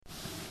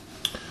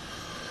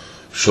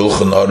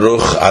Shulchan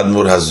Aruch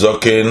Admur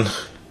Hazoken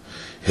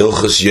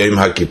Hilchos Yom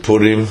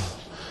HaKippurim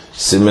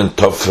Simen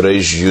Tov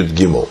Reish Yud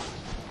Gimel.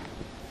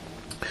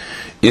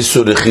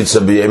 Isur Rechitza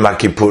B'Yom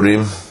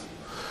HaKippurim,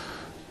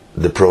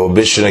 the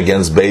prohibition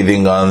against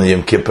bathing on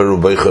Yom Kippur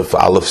Ubeichef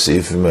Aleph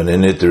Seifim, and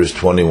in it there is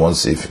 21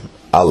 Seifim.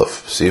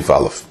 Aleph, Seif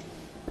Aleph.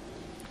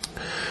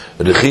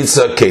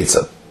 Rechitza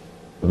Ketzad,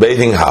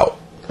 bathing how?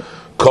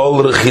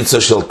 Kol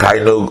Rechitza Shel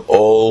Kainug,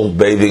 all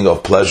bathing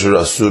of pleasure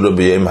Asura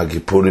B'Yom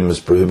HaKippurim is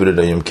prohibited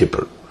on Yom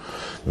Kippur.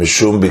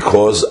 Mishum,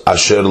 because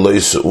Asher Lo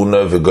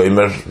Yisu'una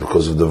V'Goymer,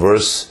 because of the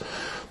verse,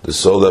 the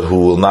soul that who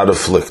will not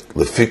afflict.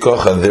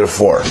 Lefikoch, and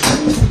therefore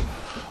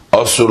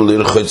Asur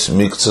Lirchitz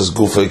Miktzas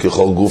Gufay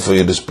Kechol Gufay,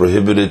 it is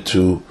prohibited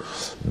to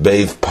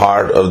bathe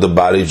part of the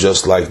body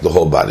just like the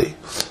whole body.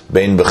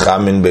 Bein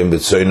Bechamin, Bein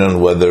Betzoinon,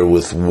 whether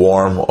with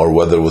warm or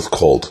whether with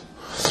cold.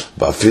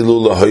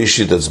 Ba'afilu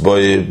Lahoishit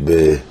Etzboye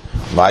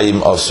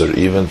B'Mayim Asur,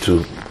 even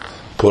to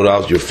put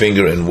out your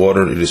finger in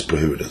water, it is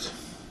prohibited.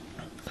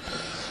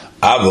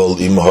 Aval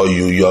Im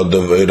Hoyu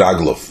Yodav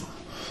Eiraglov,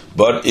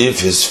 but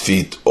if his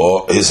feet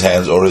or his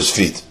hands or his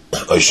feet,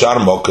 Oishar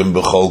Mokim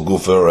B'Chol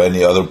Gufa, or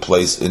any other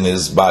place in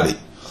his body,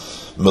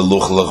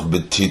 Meluchlach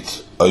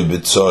Betit Oy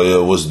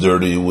Betzoya, was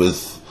dirty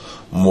with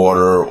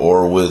mortar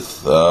or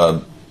with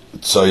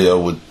tzoya,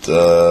 with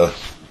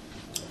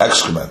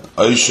excrement,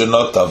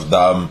 Oishanot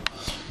Avdam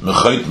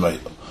Mechaitmei,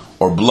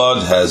 or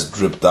blood has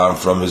dripped down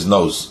from his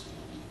nose,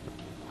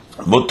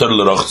 Mutar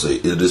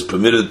L'Rochzei, it is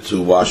permitted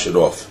to wash it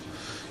off.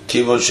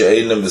 Kivon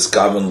she'einem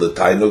miskaven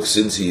l'tainuk,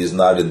 since he is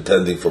not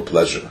intending for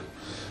pleasure.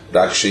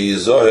 Rak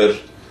she'yizoher,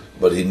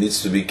 but he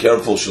needs to be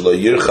careful. Shelo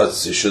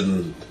yirchatz, he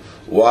shouldn't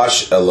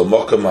wash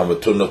elamokam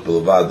hamatunach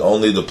bilvad,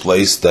 only the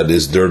place that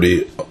is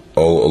dirty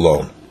all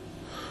alone,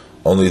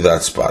 only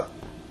that spot.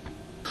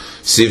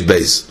 Siv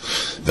beis.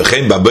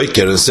 V'chein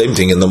ba'boker, the same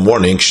thing in the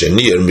morning.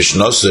 Shenir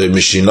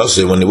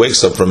mishinose, when he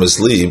wakes up from his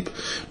sleep,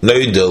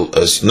 noitel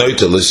is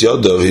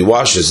yodov, he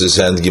washes his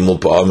hand gimul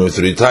pa'amim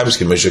 3 times.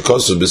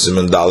 Kimeshekosu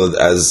b'simen daled,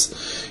 as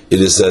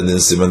it is said in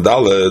Simen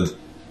Daled.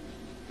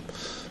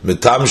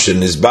 Mitam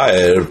is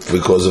baer,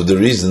 because of the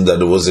reason that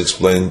it was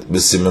explained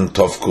b'simen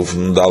tov kuf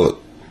daled.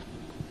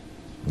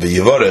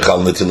 V'yivorech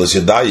al netilas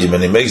yadayim,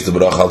 and he makes the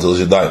bracha al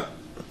netilas yadayim.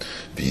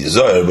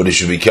 But he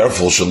should be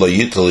careful. He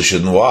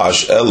shouldn't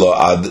wash elo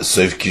ad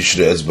seif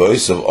kishre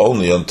etzboisav,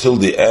 only until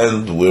the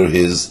end where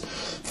his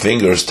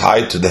fingers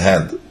tied to the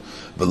hand.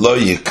 V'lo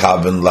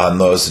yikaven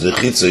lanos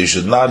rechitza, you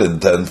should not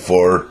intend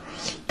for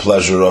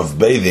pleasure of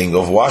bathing,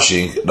 of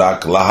washing,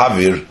 rak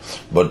lahavir,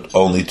 but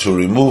only to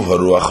remove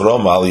haruach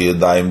roma al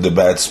yadayim, the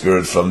bad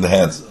spirit, from the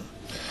hands.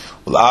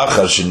 And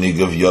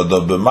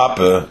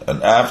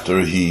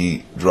after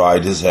he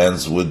dried his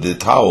hands with the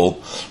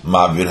towel,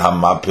 mavir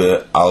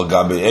hamape al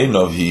gabe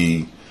enov,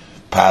 he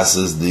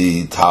passes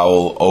the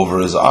towel over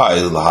his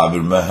eyes,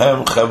 lahavir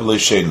mehem chevle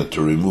sheina,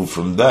 to remove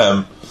from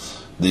them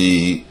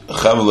the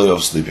chevle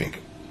of sleeping.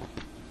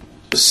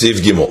 Siv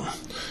Gimel.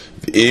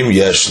 V'im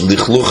yesh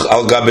lichluch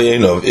al gabe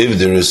enov, if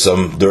there is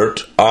some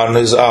dirt on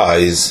his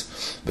eyes,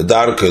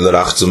 v'darke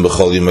l'rachtzim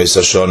b'chol yimei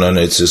sashon, and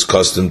it's his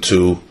custom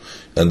to,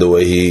 and the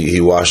way he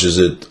washes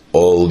it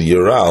all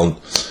year round,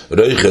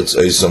 reichetz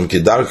eisam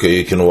kidarke,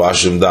 you can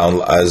wash him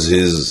down as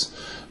his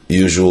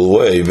usual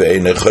way.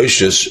 Ve'einei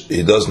choishes,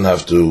 he doesn't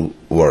have to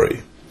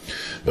worry.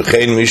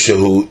 V'chein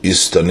mishahu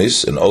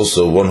istanis, and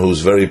also one who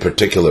is very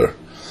particular.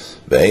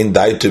 Ve'ein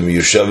daitim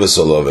yusheves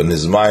olav, and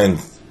his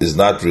mind is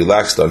not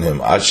relaxed on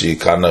him. Achi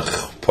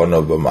kanach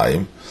ponav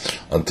b'mayim,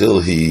 until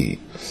he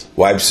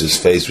wipes his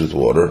face with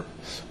water.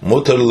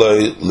 Mutar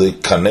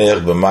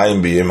lekaneach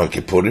b'mayim b'yom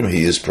HaKippurim,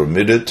 he is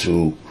permitted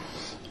to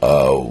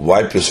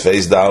wipe his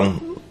face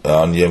down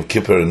on Yom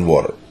Kippur in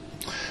water.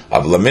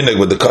 Avlaminig,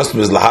 but the custom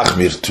is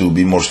lahachmir, to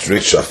be more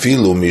strict.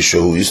 Shafilu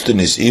mishahu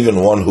istanis, even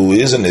one who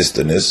is an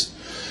istanis,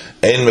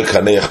 ein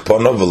mekaneach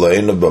ponav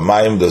v'lo'einu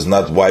b'mayim, does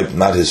not wipe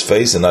not his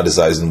face and not his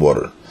eyes in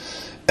water.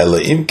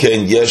 Elaim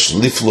ken yesh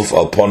lifluf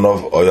al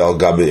ponav oy al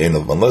gabe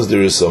enov, unless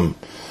there is some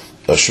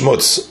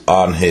shmutz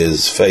on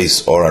his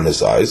face or on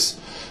his eyes.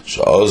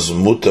 Then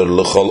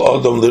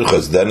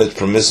it's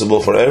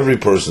permissible for every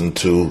person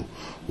to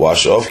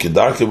wash off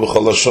kidarke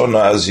b'chol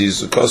hashona, as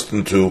he's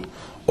accustomed to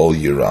all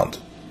year round.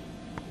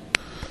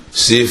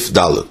 Sif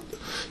Dalet.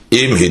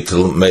 Im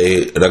hitel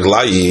mei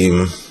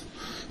raglayim,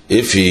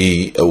 if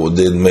he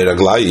did mei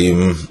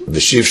raglayim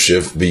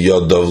v'shivshiv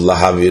b'yodov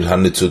lahavir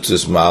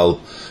hanitzutzis mal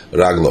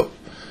raglo,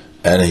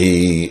 and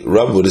he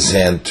rubbed with his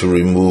hand to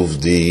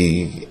remove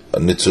the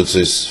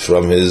nitzutzis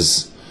from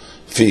his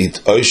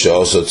feet, Oisha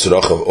also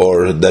tzrachav,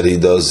 or that he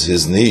does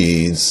his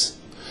needs,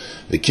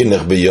 the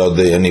kinech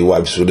b'yodei, and he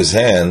wipes with his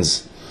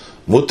hands,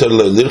 mutar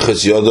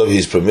le'lirches yodov,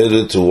 he's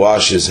permitted to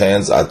wash his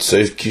hands at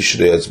seif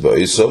kishrei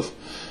etzba'isov,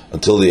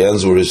 until the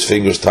ends where his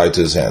fingers tied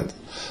to his hand.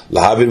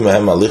 Lahavir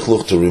mehem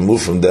alichluch, to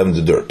remove from them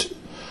the dirt.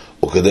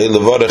 Ukadei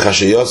levarech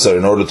hashayotzer,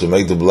 in order to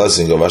make the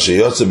blessing of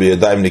hashayotzer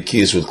b'yadayim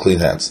nikiyos, with clean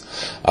hands.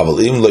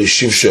 Aval im lo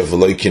yishivshef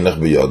v'lo kinech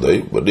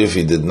b'yodei, but if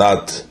he did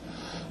not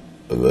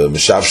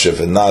mishafshef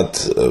and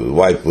not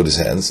wipe with his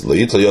hands, lo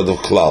yital yodov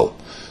klal,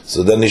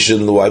 so then he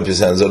shouldn't wipe his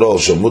hands at all.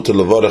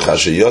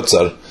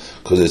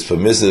 Because it's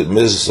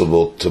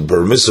permissible to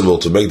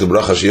make the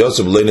bracha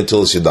sheyotzer until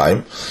his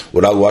yadayim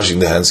without washing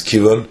the hands.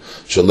 Kivan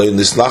shalein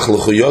nisnach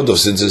lechu yodov,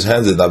 since his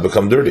hands did not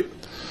become dirty.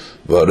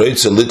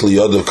 V'areitz a little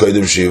yodov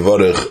kodim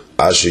sheyivarech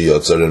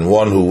asheyotzer, and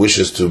one who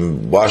wishes to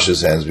wash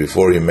his hands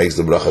before he makes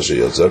the bracha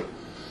sheyotzer,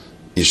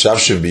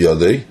 yishavshiv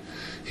biyodei,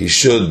 he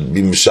should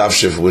be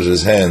mishavshiv with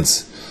his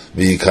hands,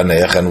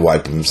 v'yikaneach, and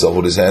wipe himself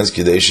with his hands.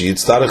 Kidei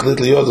sheyitztarech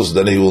little yodov, so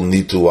then he will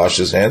need to wash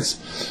his hands.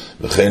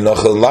 And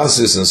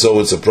so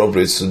it's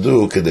appropriate to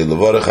do in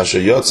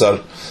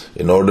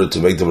order to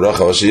make the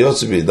bracha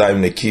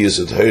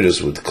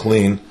hasheyotzer with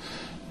clean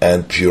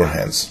and pure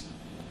hands.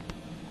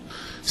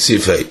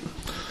 Sifei.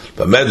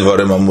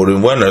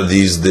 When are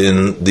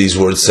these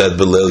words said?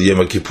 Belel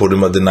Yom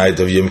Kippurim, at the night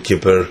of Yom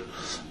Kippur,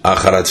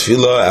 Acharat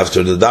Tefillah,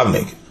 after the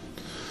davening.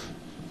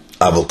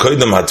 Aval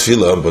koydem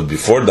hatfillah, but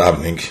before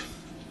davening.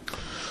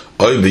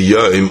 Or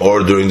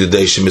during the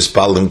day,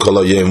 shemispalim kol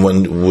hayom,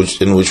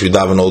 in which we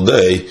daven all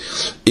day.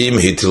 Im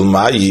hitil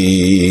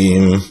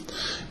mayim,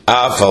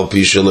 af al pi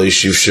shelo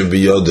yishiv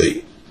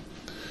shebiyodei,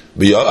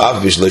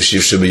 af shelo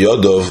yishiv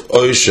shebiyodov,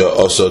 oisha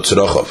oso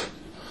tzrochav,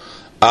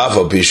 af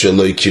al pi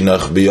shelo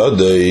yikinach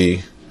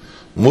biyodei,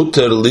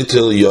 muter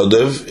litil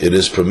yodev. It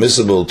is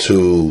permissible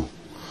to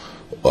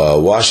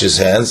wash his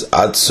hands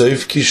at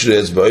soif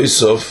kishretz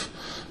ba'isov,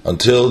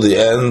 until the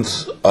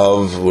end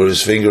of where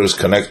his fingers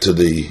connect to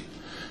the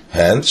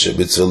hand,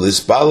 because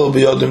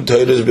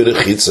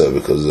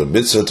the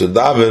mitzvah to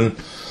daven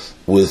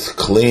with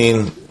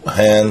clean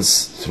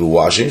hands through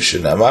washing,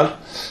 shenamar,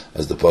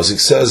 as the pasuk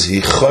says,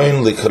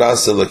 Hichoin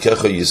likrasa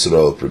lekecha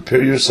Yisrael,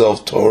 prepare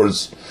yourself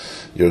towards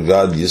your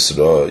God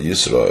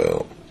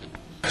Yisrael.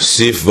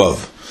 Sif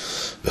vav.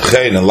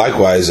 And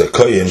likewise, a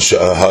kohen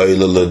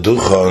she'ahayla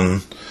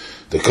leduchan,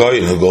 the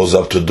kohen who goes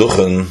up to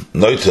duchan,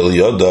 noitel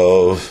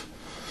yodov,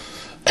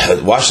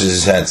 washes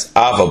his hands,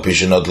 even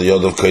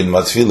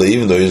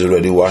though he's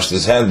already washed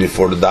his hand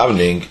before the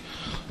davening.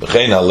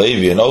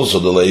 And also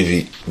the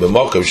Levi, in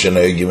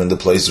the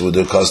places where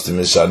the custom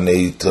is that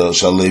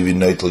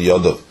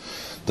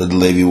the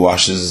Levi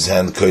washes his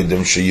hand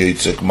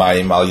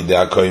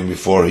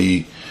before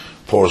he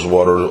pours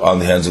water on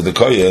the hands of the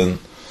kohen.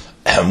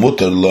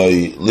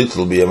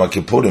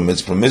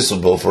 It's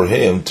permissible for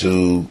him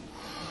to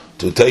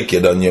take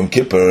it on Yom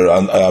Kippur,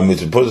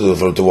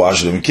 to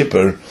wash it on Yom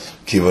Kippur,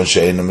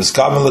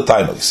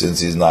 since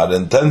he's not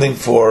intending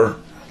for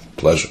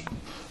pleasure.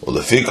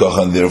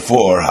 And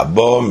therefore,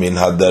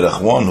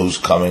 one who's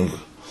coming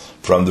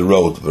from the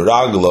road,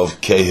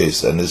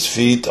 and his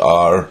feet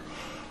are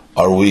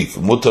weak,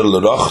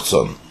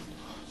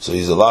 so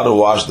he's allowed to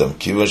wash them,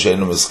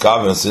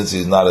 since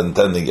he's not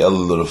intending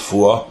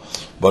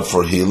but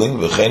for healing.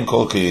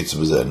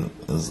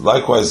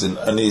 Likewise in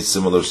any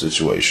similar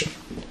situation.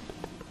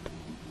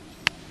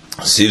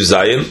 Siv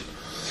Zayin,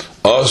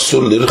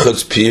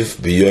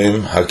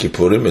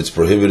 it's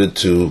prohibited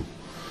to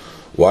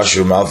wash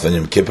your mouth on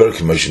Yom Kippur,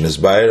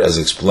 as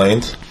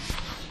explained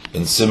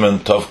in Siman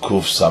Tov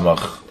Kuf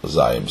Samach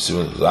Zayin.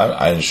 Siman Zayin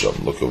Ayin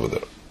Shom. Look over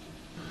there.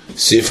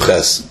 Sif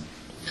Ches,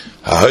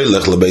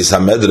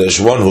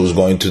 one who's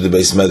going to the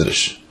Beis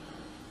Medrash,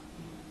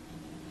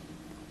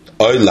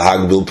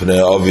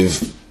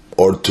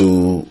 or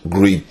to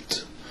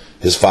greet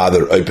his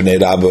father,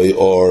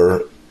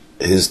 or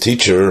his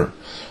teacher,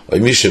 or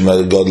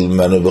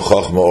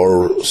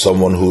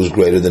someone who is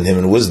greater than him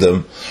in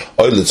wisdom,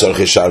 or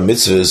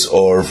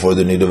for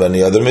the need of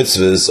any other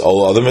mitzvahs,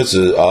 all other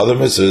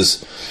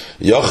mitzvahs,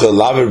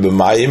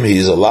 he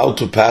is allowed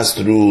to pass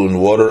through in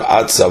water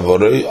up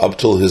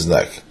till his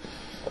neck.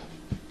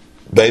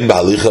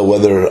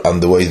 Whether on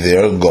the way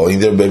there, going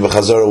there,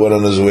 or when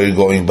on his way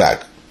going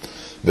back.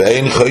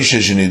 And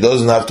he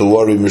doesn't have to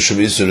worry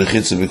because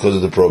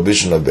of the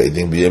prohibition of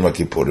bathing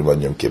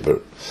on Yom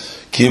Kippur.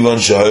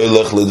 Since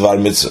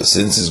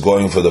he's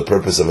going for the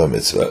purpose of a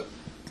mitzvah.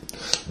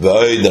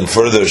 And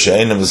further,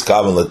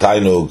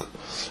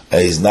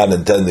 he's not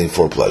intending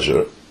for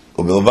pleasure.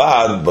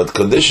 But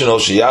conditional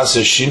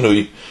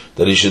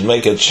that he should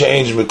make a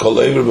change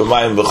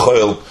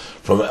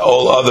from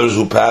all others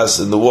who pass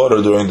in the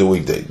water during the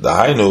weekday.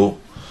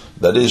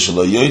 That is,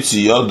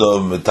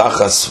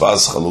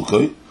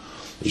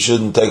 he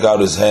shouldn't take out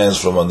his hands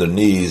from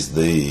underneath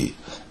the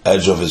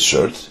edge of his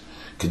shirt,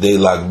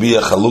 in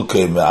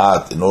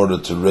order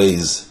to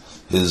raise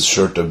his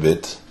shirt a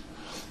bit,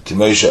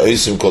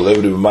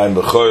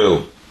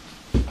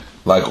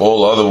 like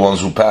all other ones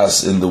who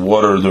pass in the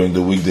water during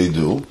the week they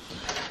do,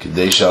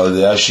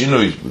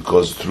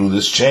 because through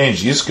this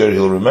change,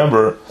 he'll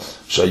remember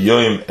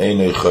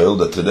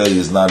that today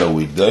is not a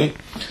weekday,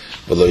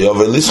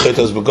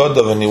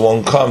 and he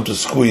won't come to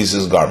squeeze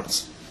his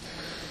garments.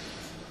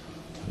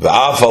 And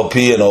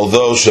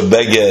although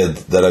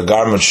that a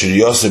garment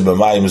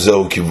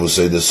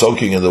the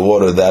soaking in the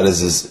water, that is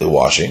his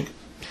washing,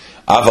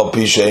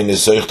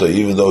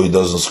 even though he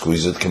doesn't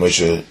squeeze it,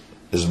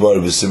 as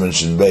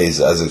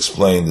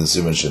explained in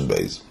Siman Shin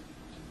Beis.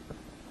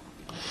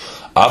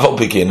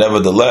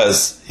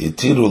 Nevertheless,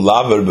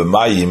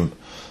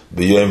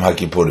 b'yom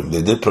haKippurim.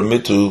 They did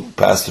permit to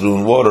pass through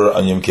in water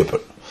on Yom Kippur.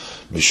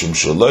 Mishum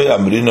shaloi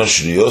amrina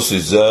shriyos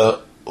izeh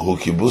hu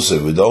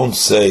kibuseh. We don't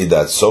say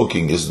that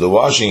soaking is the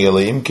washing.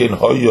 Ela imkin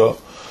hoya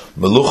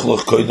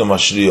meluchlach koydem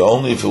hashriya.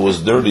 Only if it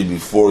was dirty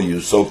before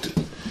you soaked it.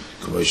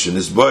 Commission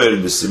is boyer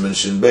b'simen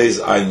shin beis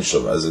ayin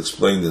shom, as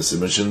explained in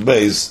Simen shin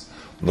beis.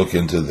 Look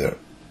into there.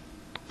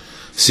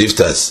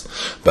 Siftas.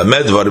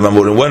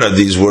 When are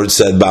these words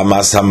said?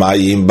 Ba'mas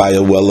hamayim, by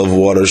a well of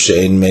water,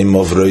 she'ein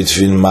meimov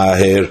roitvin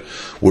maher,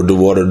 where the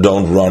water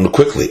don't run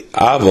quickly.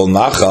 Aval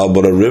nachal,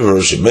 but a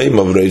river,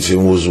 she'meimov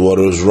roitvin, whose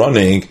water is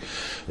running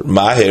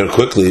maher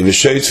quickly,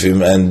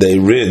 v'shoitvim, and they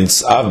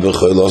rinse, av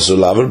b'choil osu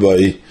laver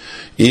boi,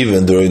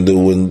 even during the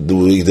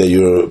week that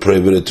you're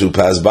prohibited to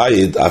pass by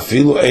it,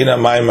 afilu ein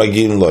hamayim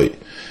agin loi.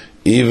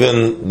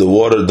 Even the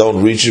water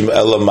don't reach him,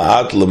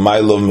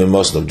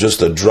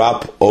 just a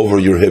drop over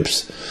your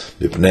hips,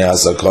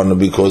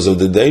 because of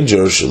the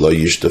danger,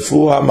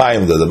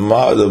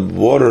 that the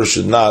water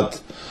should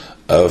not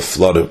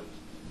flood him.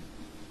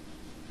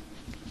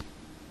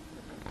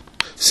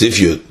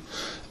 Sifyud.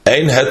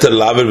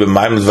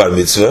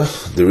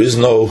 There is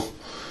no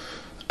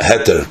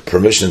heter,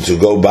 permission to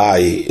go by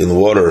in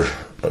water,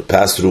 or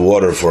pass through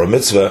water for a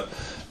mitzvah.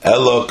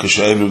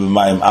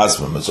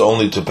 It's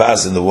only to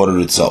pass in the water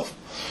itself.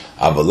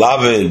 But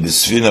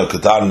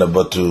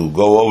to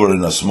go over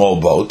in a small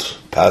boat,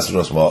 pass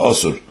through a small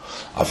osur,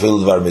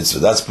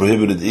 that's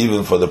prohibited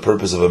even for the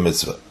purpose of a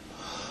mitzvah.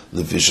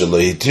 The Chacham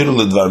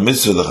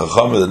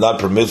did not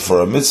permit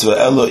for a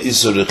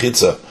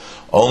mitzvah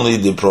only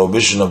the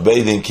prohibition of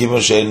bathing,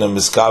 since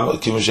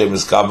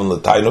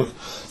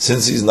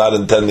he's not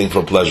intending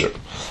for pleasure.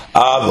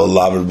 But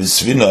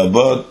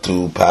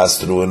to pass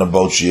through in a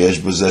boat,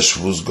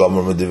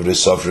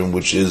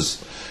 which is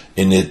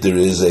in it, there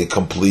is a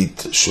complete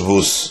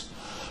shvus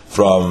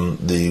from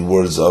the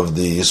words of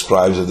the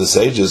scribes of the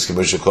sages.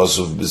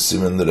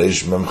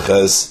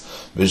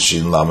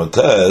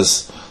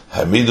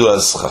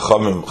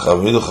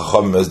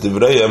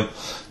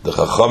 The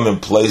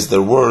Chachamim place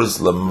their words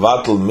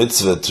lemvatel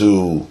mitzvah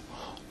to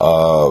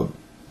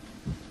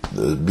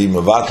be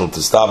mevatel,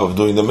 to stop of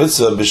doing the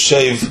mitzvah,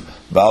 b'shev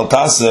b'al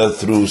taseh,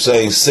 through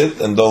saying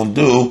sit and don't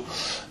do,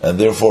 and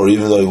therefore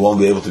even though he won't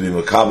be able to be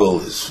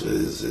mekabel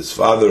his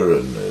father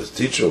and his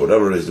teacher,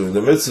 whatever is doing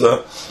the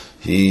mitzvah,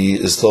 he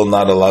is still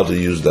not allowed to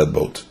use that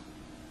boat.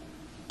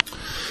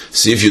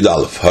 See if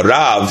Yudalef.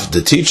 Harav,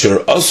 the teacher,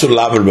 asur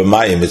laver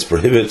b'mayim, it's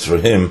prohibited for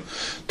him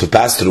to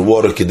pass through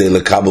water kidei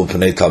lekabel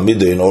pnei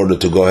talmido, in order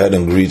to go ahead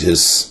and greet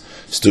his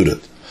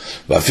student.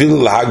 V'afilu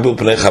lahagbil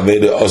pnei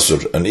chavere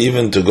asur, and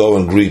even to go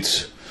and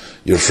greet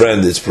your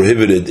friend, it's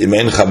prohibited.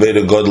 Imein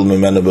chavere godel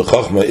mimenu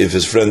b'chochma, if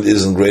his friend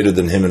isn't greater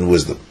than him in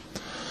wisdom.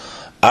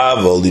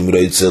 Avol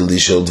imreitzel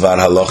lishel dvar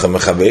halacha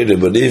mechavere,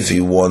 but if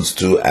he wants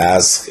to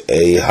ask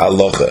a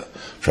halacha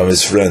from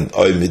his friend,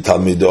 or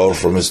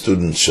from his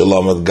student,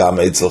 Shalom Gam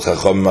Eitzel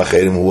Chacham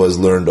Macherim, who has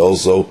learned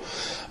also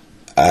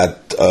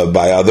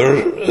by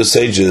other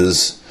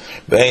sages,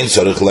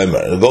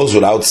 it goes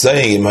without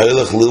saying,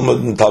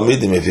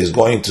 if he's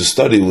going to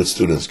study with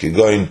students,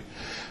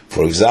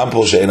 for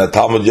example,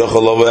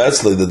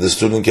 that the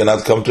student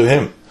cannot come to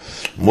him.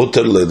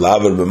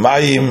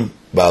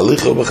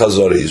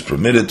 He's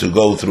permitted to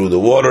go through the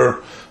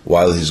water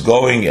while he's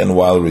going and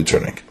while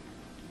returning.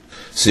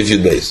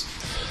 Sifyud Beis.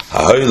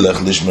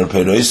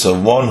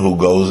 One who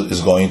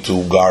is going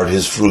to guard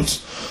his fruits.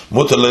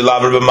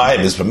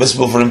 It's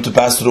permissible for him to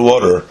pass through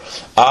water,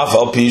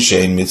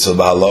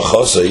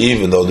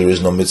 even though there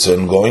is no mitzvah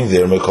in going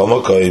there.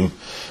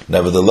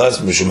 Nevertheless,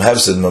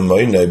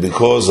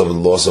 because of the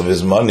loss of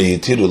his money,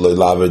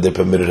 they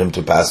permitted him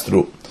to pass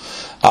through.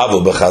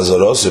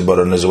 But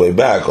on his way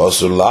back,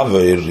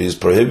 he is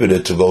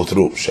prohibited to go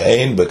through.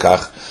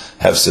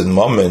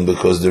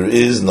 Because there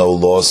is no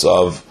loss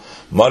of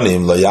money,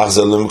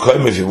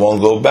 if you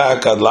won't go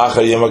back till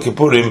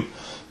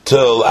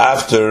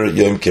after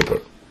Yom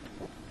Kippur.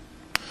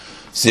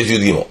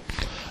 Sifyud Gimel.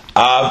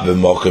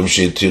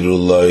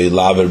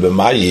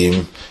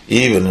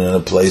 Even in a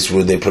place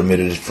where they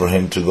permitted for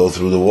him to go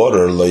through the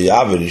water,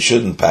 he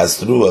shouldn't pass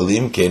through,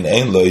 unless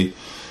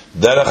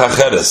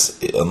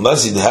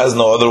he has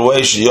no other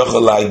way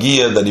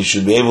that he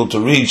should be able to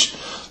reach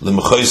to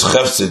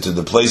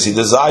the place he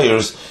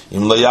desires,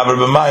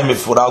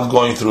 if without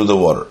going through the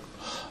water.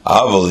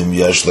 But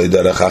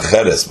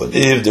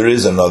if there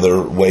is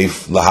another way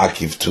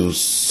lahakif to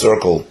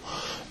circle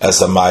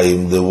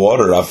the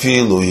water,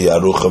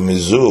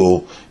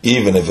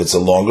 even if it's a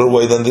longer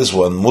way than this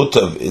one,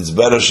 mutav, it's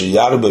better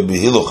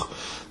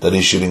that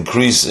he should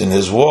increase in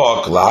his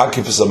walk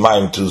lahakif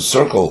esamayim, to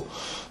circle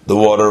the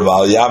water,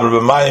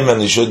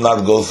 and he should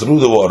not go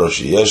through the water.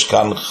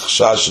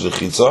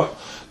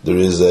 There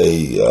is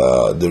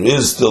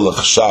still a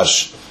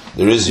chashash.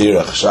 There is here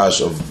a chashash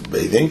of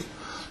bathing.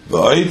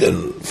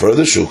 And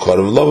further,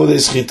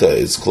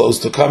 it's close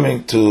to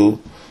coming to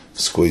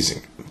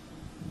squeezing.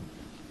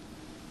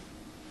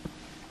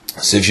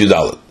 Sifyud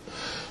Dalet.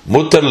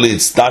 Mutar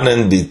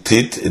litztanen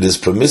bitit, it is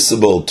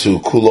permissible to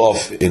cool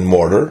off in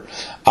mortar,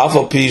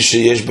 even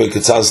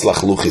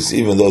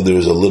though there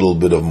is a little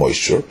bit of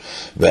moisture,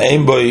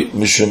 and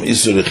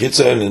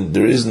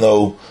there is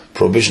no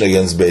prohibition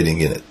against bathing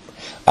in it.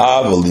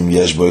 But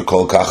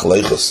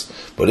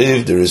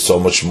if there is so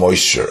much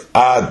moisture,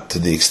 add to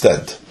the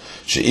extent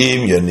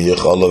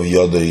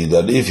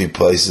that if he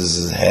places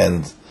his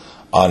hand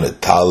on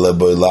it,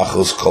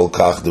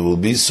 there will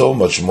be so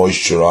much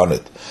moisture on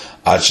it,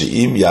 that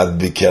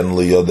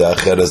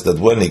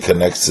when he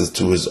connects it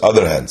to his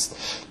other hands,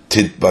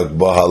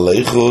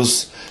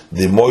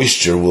 the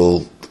moisture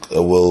will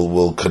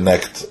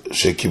connect,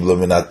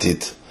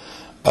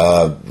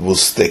 will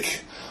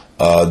stick.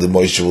 The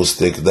moisture will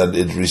stick that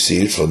it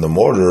received from the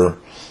mortar.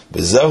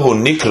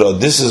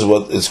 This is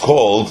what is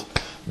called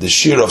the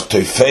shear of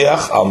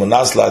toifeach al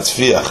manas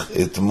latzfiach.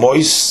 It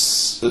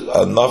moist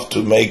enough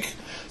to make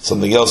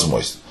something else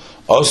moist.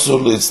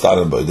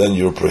 Then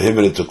you're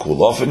prohibited to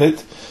cool off in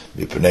it.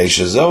 That's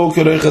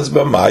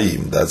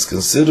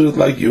considered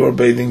like you are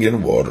bathing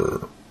in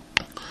water.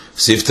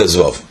 Sif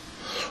tezvav.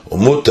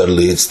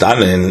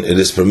 It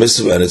is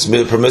permissible, and it's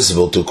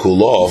permissible to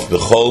cool off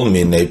b'chol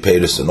minei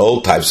peiros, in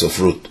all types of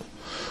fruit.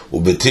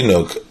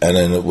 Ubetinuk, and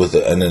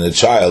in a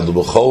child,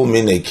 b'chol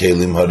minei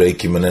kelim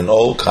harekim, and in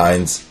all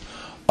kinds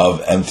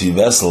of empty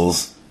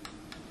vessels.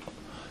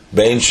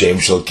 Bein shem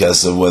shel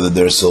kesef, whether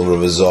they're silver,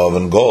 v'zav,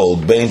 and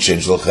gold. Bein shem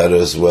shel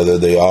cheres, whether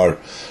they are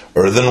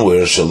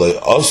earthenware. Shalei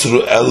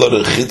asru ela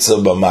rechitza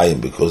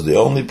b'mayim, because they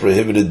only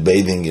prohibited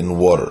bathing in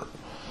water.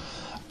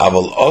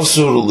 Aval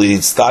asur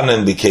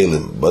lihitztanen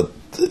b'kelim, but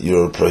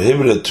you're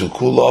prohibited to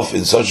cool off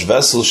in such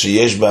vessels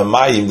sheyesh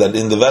b'mayim, that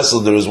in the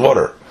vessel there is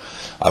water.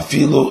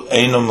 Afilu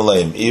einam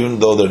leim, even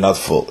though they're not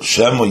full.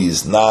 Shemu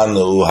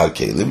yiznanu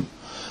hakelim,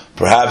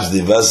 perhaps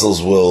the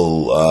vessels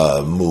will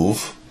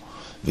move.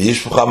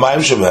 V'yishpucha mayim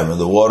shebehem, and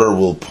the water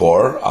will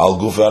pour al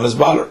gufa on his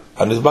body.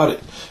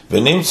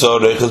 V'nimtzo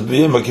reiches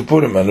b'yom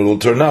kippurim, and it will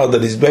turn out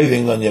that he's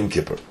bathing on Yom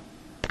Kippur.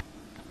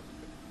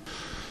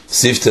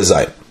 Sif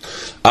tezayim.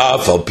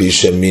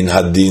 Min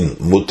hadin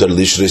mutar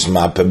lishris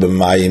mape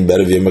b'mayim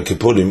berev Yom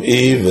Kippurim,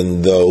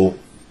 even though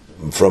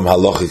from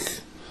halachic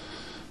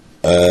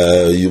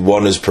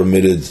one is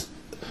permitted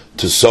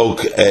to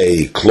soak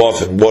a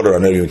cloth in water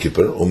on Yom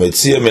Kippur,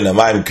 umetzia min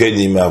hamayim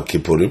kedim Yom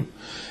Kippurim,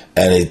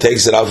 and he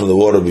takes it out from the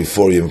water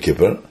before Yom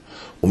Kippur,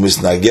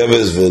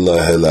 umisnageves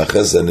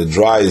v'lahelaches, and it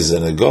dries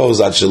and it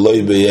goes at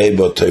sheloi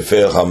b'yeba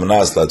toifeach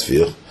hamanas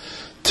latfiach,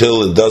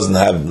 till it doesn't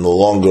have no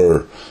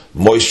longer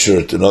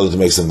moisture in order to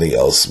make something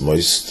else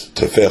moist.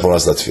 And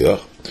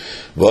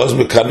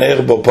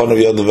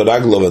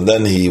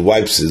then he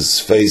wipes his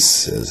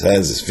face, his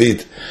hands, his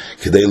feet,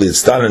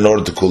 in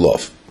order to cool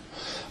off.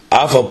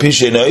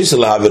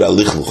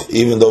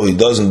 Even though he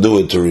doesn't do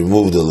it to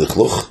remove the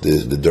lichluch,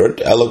 the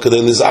dirt,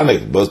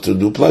 but to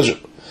do pleasure.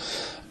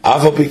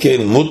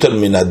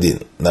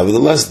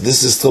 Nevertheless,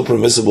 this is still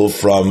permissible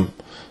from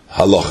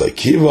halacha.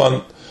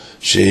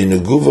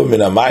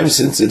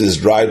 Since it is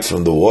dried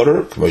from the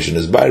water,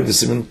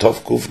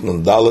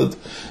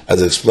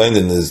 as explained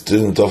in his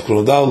Tov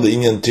Kuf Daled, the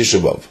Inyan Tisha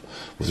B'Av,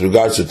 with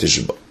regards to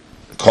Tisha B'Av.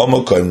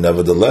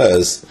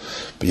 Nevertheless,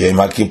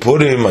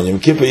 on Yom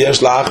Kippur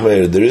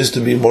there is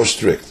to be more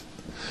strict.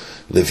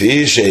 Because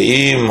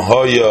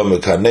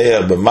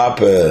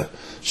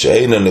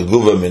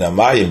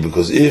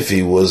if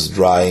he was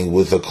drying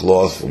with a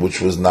cloth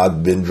which was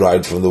not been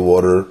dried from the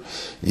water,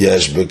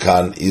 yesh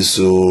bekan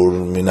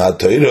isur min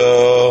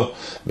ha-Torah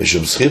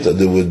mishum schita,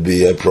 there would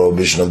be a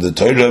prohibition of the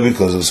Torah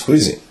because of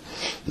squeezing.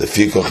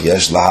 Lefikoch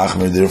yesh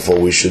lahachmir, therefore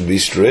we should be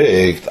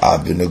strict.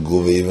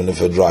 Even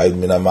if it dried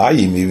min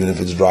ha-mayim, even if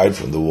it's dried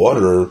from the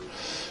water,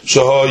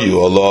 shahayu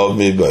allow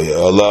me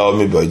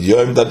by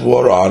yom, that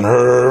water on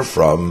her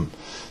from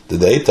the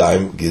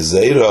daytime,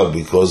 Gezerah,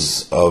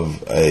 because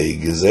of a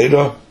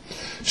Gezerah,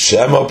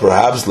 Shema,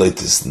 perhaps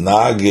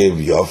Leitisnagev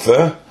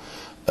Yofe,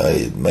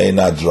 it may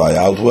not dry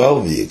out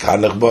well,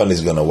 V'yikanechba, and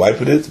he's going to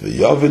wipe it,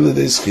 V'yovil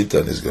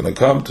Schita, and he's going to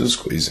come to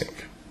squeezing.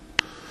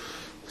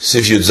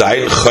 Sif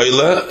Yudzayin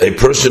Chayla, a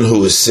person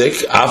who is sick,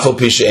 Afal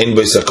Pisha Ein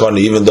Bei Sakon,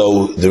 even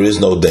though there is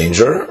no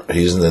danger,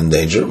 he isn't in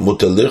danger,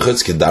 Mutal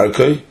Lirchetz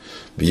Kedarkoi,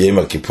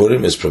 B'Yom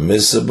Kippurim,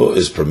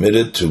 is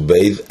permitted to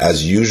bathe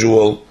as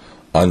usual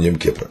on Yom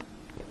Kippur.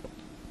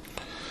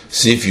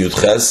 Sif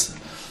Yudches,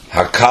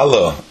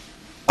 Hakala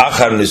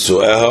Achar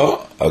Nisueha,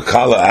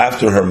 Hakala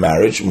after her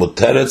marriage,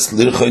 Muteretz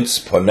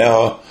Lirchitz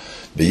Paneha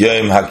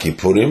B'Yom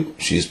HaKippurim,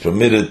 she is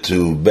permitted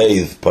to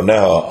bathe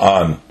Paneha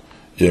on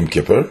Yom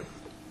Kippur.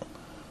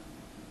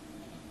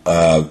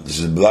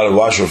 She's allowed to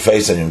wash her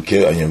face on Yom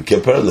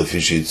Kippur,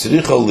 Lefishi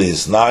Tzricha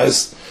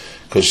Li'isnais,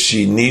 because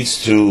she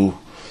needs to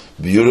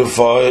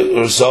beautify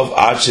herself,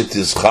 Achet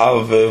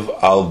Tizchavev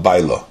Al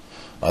Baila,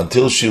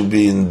 until she'll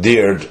be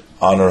endeared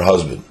on her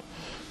husband.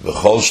 And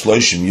all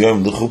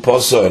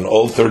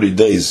 30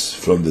 days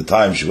from the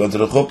time she went to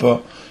the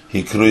chuppah,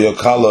 hikruya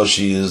kala,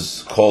 she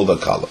is called a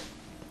kala.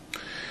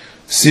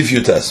 Sif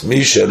Yutas,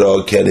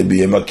 Mishara Keri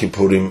B'Yom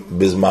Kippurim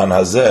Bizman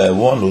Hazeh,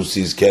 one who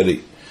sees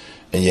Keri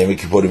and Yom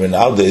Kippurim in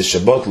our days,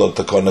 Shabbat lo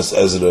Takonas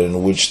Ezra,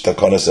 in which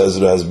Takonas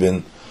Ezra has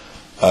been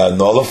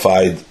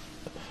nullified,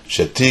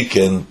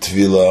 Shetiken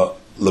Tvila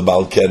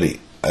lebal keri.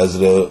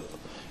 Ezra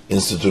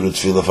instituted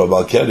Tvila for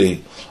Bal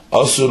Keri.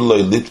 Asur lo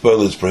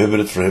litbel, is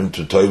prohibited for him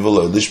to toivel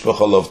or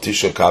lishpachal of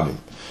Tisha Kabim,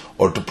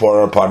 or to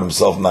pour upon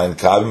himself 9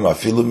 Kabim,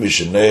 afilu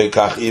misheneh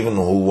kach, even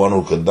one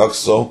who conducts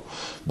so,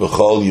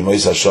 b'chol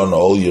Yimais Hashon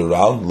all year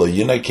round, lo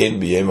yinakein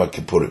b'yem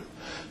HaKippurim,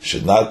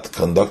 should not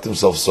conduct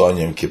himself so on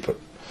Yom Kippur.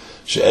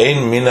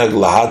 She'ein minag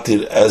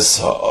lahatir es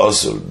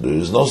ha'asur, there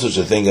is no such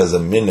a thing as a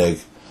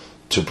minag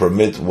to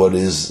permit what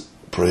is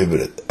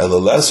prohibited.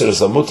 Elaleser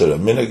is a mutter, a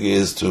minag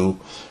is to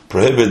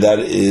prohibit that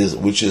is,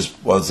 which is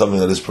something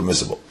that is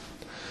permissible.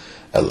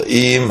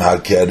 Elim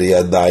hakeri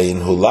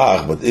adayin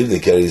hulach, but if the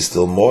keri is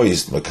still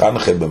moist,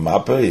 mekanche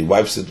b'mapeh, he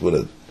wipes it with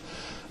a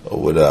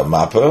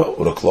mapeh,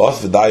 with a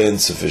cloth, v'dayin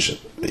sufficient.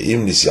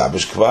 Ve'im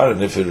nisyabish kvar,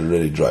 and if it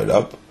already dried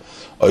up,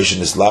 oishin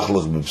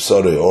nislachlach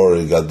b'psorei, or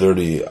it got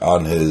dirty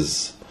on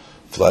his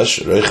flesh,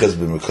 reiches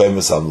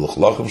b'mekoymes al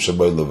luchlachim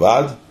shaboy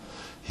levad,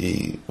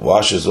 he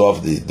washes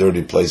off the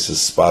dirty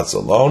places, spots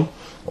alone,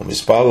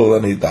 u'mispalel,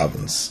 and he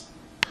davens.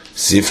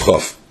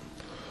 Sifchof.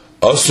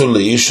 Asur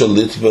leisha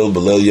litvel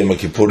b'leil Yom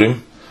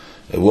Kippurim.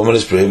 A woman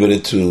is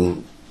prohibited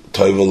to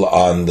toivel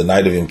on the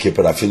night of Yom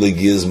Kippur. Afili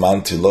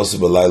gizman tfilosu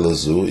b'layla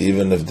zu,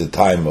 even if the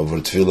time of her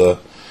tefillah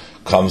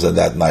comes on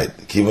that night.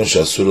 Kivan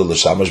she'asura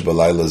l'shamash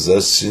b'layla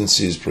zeh, since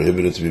she is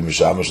prohibited to be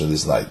mishamash on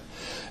this night.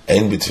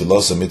 Ein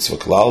b'tfilosa mitzvah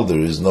klal, there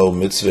is no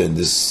mitzvah in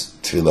this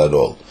tefillah at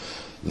all.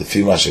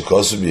 Lefi ma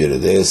shekosu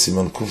b'yeredei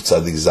simon kuf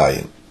tzadik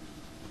zayin.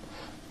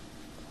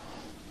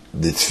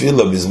 The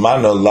tefillah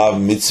bizmano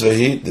lav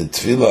mitzvahi, the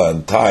tefillah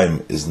and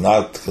time is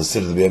not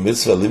considered to be a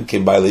mitzvah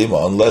limke by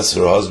leima, unless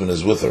her husband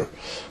is with her.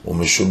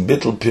 Umishum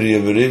bitl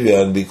pirya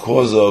v'rivya, and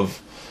because of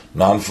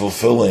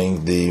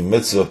non-fulfilling the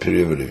mitzvah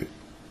pirya v'rivya.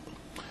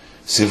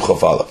 Sivchof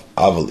alav.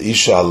 Aval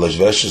isha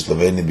halashveshes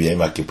laveni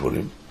b'yem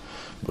HaKippurim.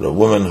 But a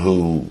woman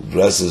who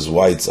dresses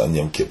whites on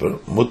Yom Kippur,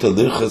 muta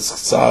lirchetz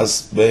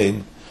k'tzas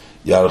bein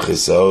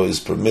yarcheseo,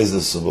 is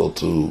permissible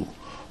to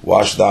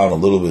wash down a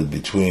little bit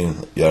between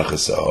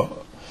yarcheseo,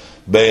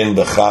 bein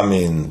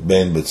bechamin,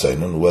 bein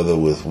betzainun, whether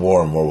with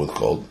warm or with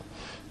cold.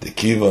 The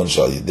kivan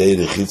shal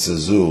yidei rechitza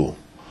zu,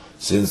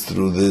 since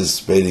through this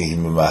bathing he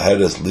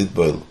memaheres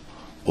litbel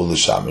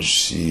ulishamish,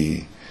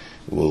 she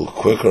will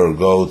quicker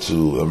go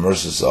to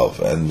immerse herself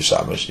and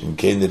mishamish.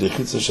 Imkein the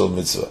rechitza shal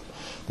mitzvah,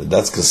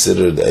 that's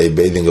considered a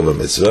bathing of a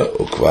mitzvah.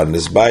 Ukvar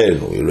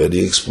nisbayin, we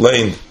already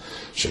explained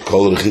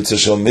shekol rechitza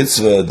shal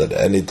mitzvah, that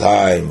any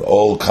time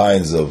all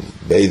kinds of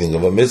bathing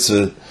of a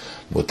mitzvah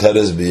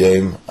muteres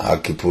b'yom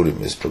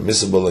HaKippurim is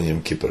permissible on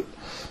Yom Kippur.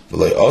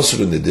 V'lei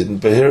osur, and they didn't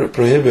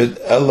prohibit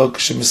elok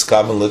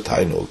shemiskaven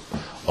l'tainug,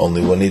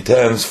 only when he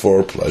tends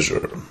for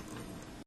pleasure.